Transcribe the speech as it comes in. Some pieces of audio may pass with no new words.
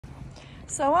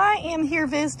So I am here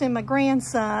visiting my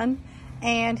grandson,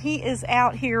 and he is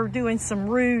out here doing some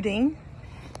rooting,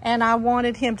 and I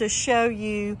wanted him to show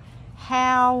you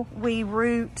how we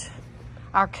root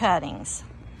our cuttings.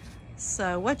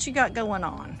 So what you got going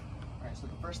on? All right, so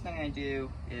the first thing I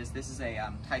do is, this is a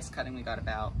Tice cutting we got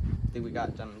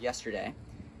yesterday.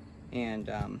 And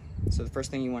so the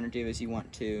first thing you want to do is you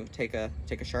want to take a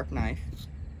sharp knife,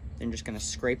 then you're just going to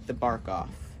scrape the bark off.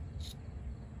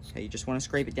 Okay, you just want to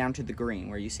scrape it down to the green,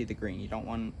 where you see the green. You don't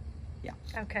want,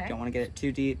 Okay. You don't want to get it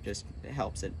too deep, just it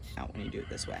helps it out when you do it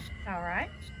this way. All right.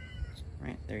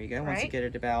 Right, there you go. Right. Once you get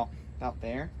it about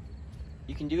there.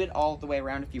 You can do it all the way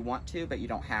around if you want to, but you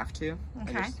don't have to.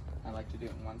 Okay. I like to do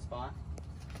it in one spot.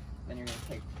 Then you're going to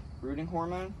take rooting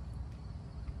hormone,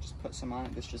 just put some on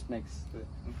it. This just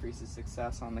increases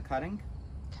success on the cutting.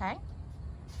 Okay.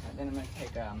 And then I'm going to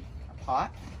take a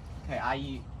pot. Okay,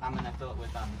 I'm going to fill it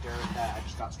with dirt that I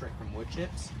just got straight from wood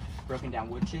chips, broken down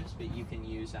wood chips, but you can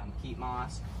use peat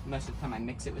moss. Most of the time I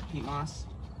mix it with peat moss,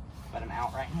 but I'm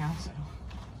out right now, so.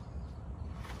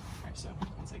 Alright, so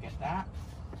once I get that,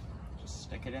 just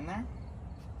stick it in there.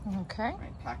 Okay.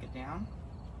 Right, pack it down.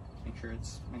 Make sure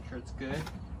it's good.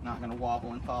 Not going to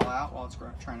wobble and fall out while it's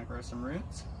trying to grow some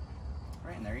roots.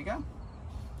 Right, and there you go.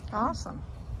 Awesome.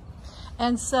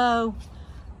 And so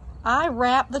I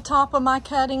wrap the top of my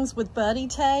cuttings with buddy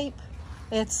tape.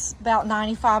 It's about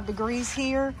 95 degrees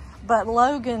here, but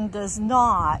Logan does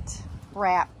not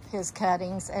wrap his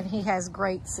cuttings, and he has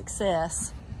great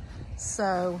success.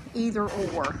 So either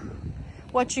or.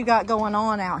 What you got going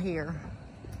on out here?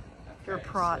 Okay, Your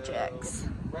projects. So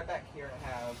right back here I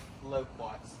have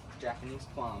loquats, Japanese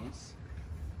plums.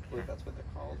 I believe that's what they're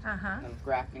called. I'm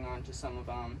grafting onto some of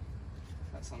them.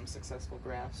 Got some successful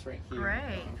grafts right here.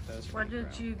 Great. What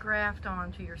did you graft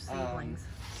onto your seedlings?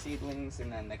 Seedlings,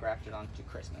 and then they grafted onto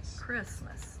Christmas.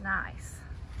 Christmas, nice.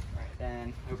 Right,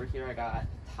 then over here I got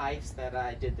Tice that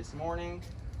I did this morning.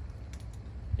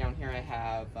 Down here I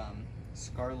have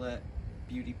Scarlet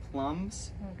Beauty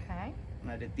plums. Okay.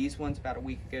 And I did these ones about a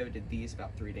week ago, did these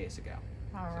about 3 days ago.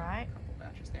 All right. A couple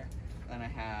batches there. Then I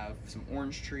have some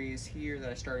orange trees here that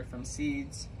I started from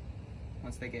seeds.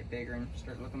 Once they get bigger and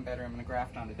start looking better, I'm going to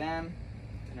graft onto them.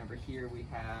 And over here we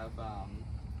have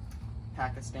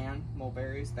Pakistan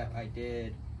mulberries that I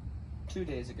did 2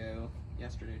 days ago,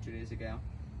 yesterday, 2 days ago.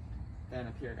 Then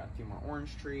up here I got a few more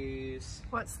orange trees.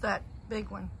 What's that big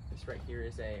one? This right here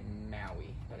is a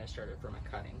Maui that I started from a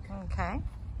cutting. Okay.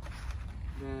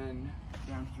 Then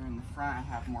down here in the front I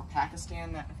have more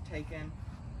Pakistan that I've taken.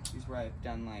 These were I've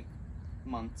done like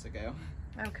months ago.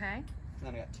 Okay. And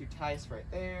then I got 2 Tice right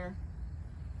there.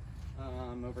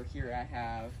 Over here I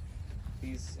have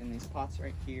these in these pots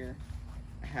right here.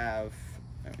 I have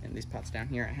in these pots down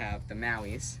here I have the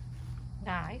Mauis.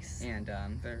 Nice. And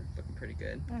they're looking pretty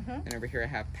good. Mm-hmm. And over here I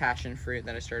have passion fruit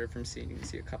that I started from seed. You can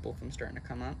see a couple of them starting to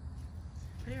come up.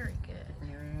 Very good.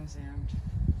 There it is, and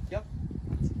yep,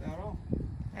 that's about all.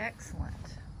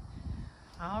 Excellent.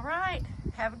 All right.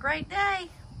 Have a great day.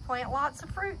 Plant lots of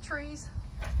fruit trees.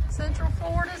 Central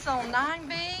Florida's on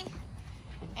 9B,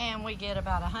 and we get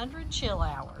about 100 chill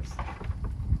hours.